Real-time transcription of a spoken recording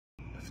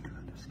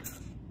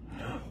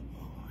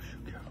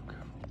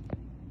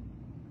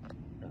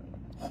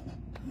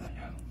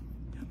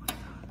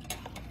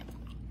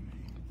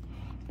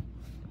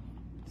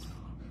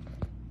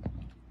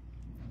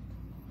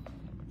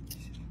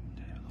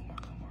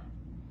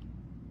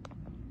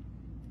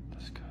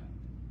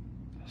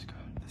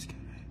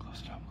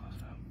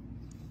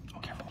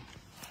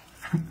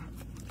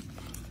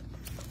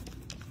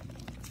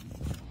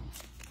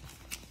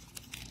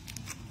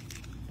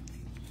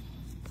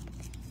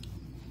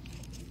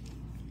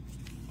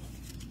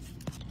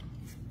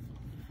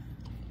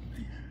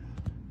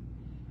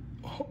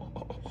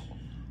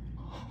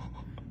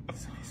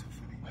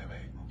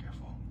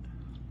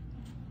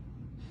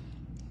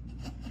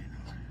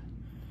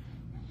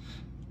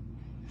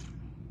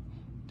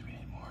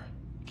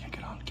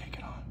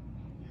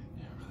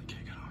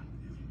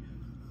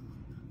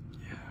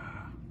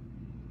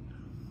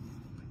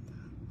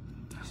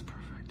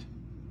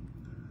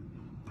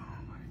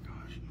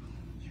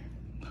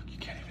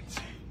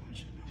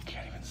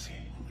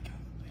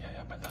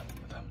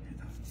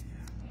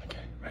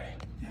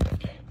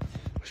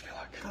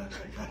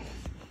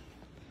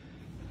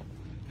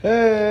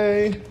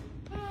Hey.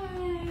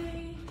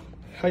 Hi.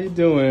 How you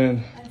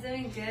doing? I'm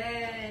doing good.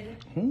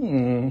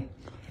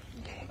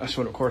 I just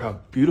want to record how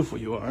beautiful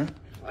you are.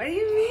 What do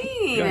you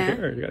mean? You got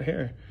hair. You got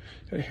hair.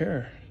 You got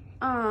hair.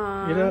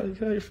 Aww. Get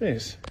out your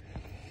face.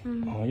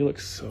 Oh, you look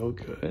so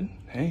good.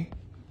 Hey.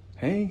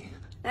 Hey.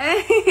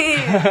 Hey.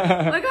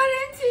 I got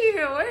into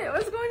you.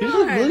 What's going You on?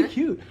 look really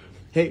cute.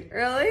 Hey.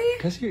 Really?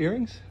 Can I see your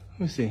earrings? Let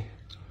me see.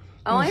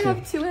 I only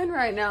have 2 in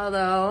right now,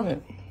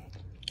 though.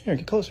 Here,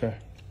 get closer.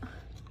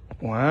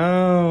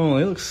 Wow,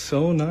 they look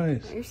so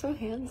nice. You're so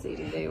handsy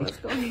today. What's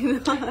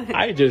going on?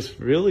 I just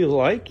really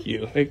like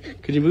you. Hey,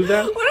 could you move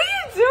that? What are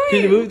you doing?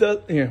 Can you move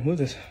that? Here, move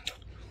this.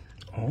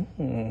 Oh,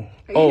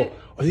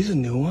 are these the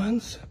new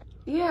ones?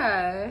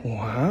 Yeah.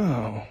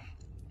 Wow.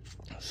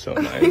 So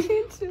What nice. are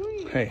you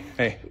doing?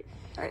 Hey.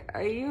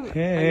 Are you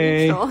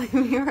Hey. trolling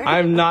me right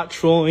I'm not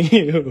trolling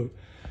you.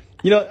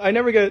 You know, I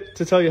never get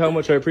to tell you how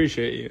much I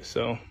appreciate you,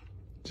 so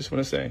just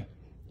want to say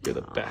you're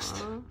the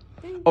best.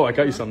 Thank Oh, I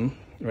got you something.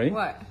 Ready?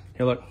 What?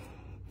 Here, look.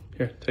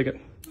 Here, take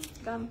it.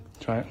 Gum.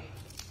 Try it.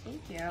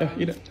 Thank you. Yeah,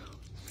 eat it.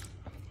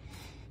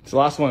 It's the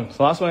last one. It's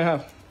the last one I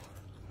have.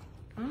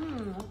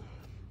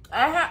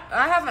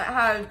 I haven't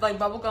had like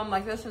bubble gum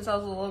like this since I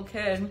was a little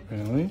kid.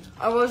 Really?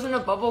 I was in a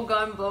bubble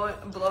gum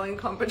blowing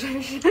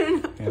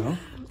competition. Yeah.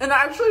 And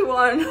I actually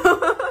won.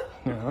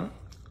 Yeah.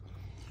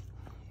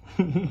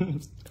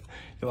 You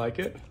like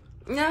it?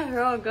 Yeah,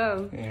 here I'll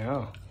go.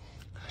 Yeah.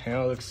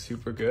 Yeah, it looks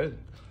super good.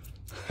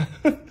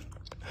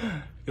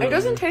 It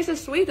doesn't taste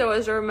as sweet though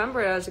as I remember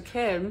it as a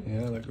kid.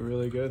 Yeah, look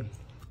really good.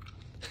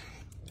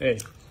 Hey,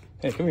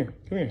 come here.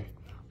 Come here.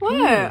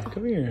 What?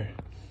 Come here.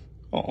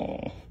 Oh.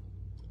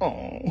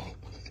 I'm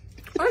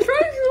trying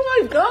to chew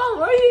my gum.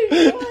 What are you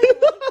doing?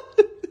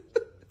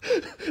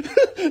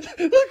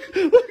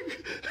 Look.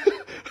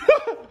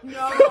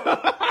 No.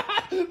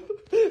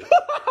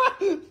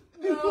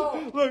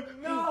 No. Look.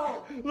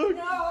 No. Look.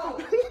 No.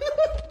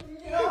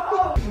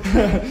 No.